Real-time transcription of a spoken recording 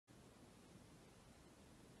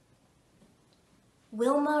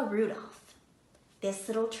Wilma Rudolph. This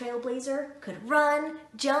little trailblazer could run,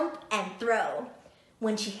 jump, and throw.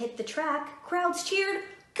 When she hit the track, crowds cheered,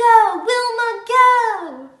 "Go, Wilma,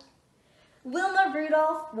 go!" Wilma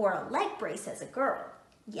Rudolph wore a leg brace as a girl,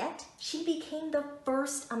 yet she became the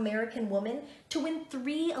first American woman to win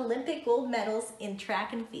 3 Olympic gold medals in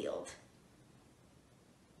track and field.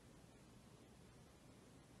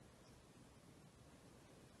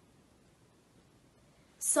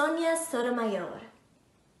 Sonia Sotomayor.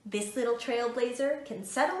 This little trailblazer can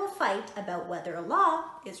settle a fight about whether a law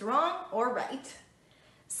is wrong or right.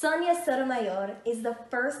 Sonia Sotomayor is the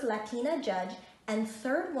first Latina judge and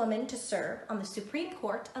 3rd woman to serve on the Supreme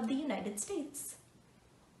Court of the United States.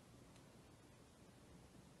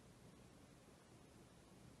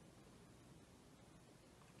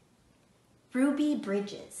 Ruby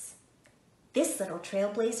Bridges. This little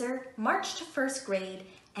trailblazer marched to 1st grade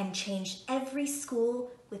and changed every school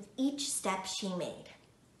with each step she made.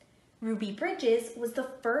 Ruby Bridges was the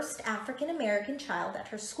first African-American child at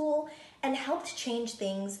her school and helped change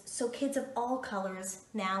things so kids of all colors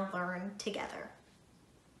now learn together.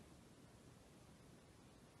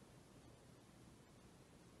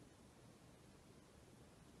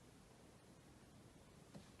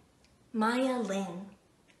 Maya Lin.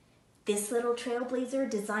 This little trailblazer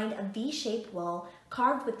designed a V-shaped wall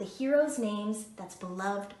carved with the heroes' names that's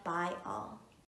beloved by all.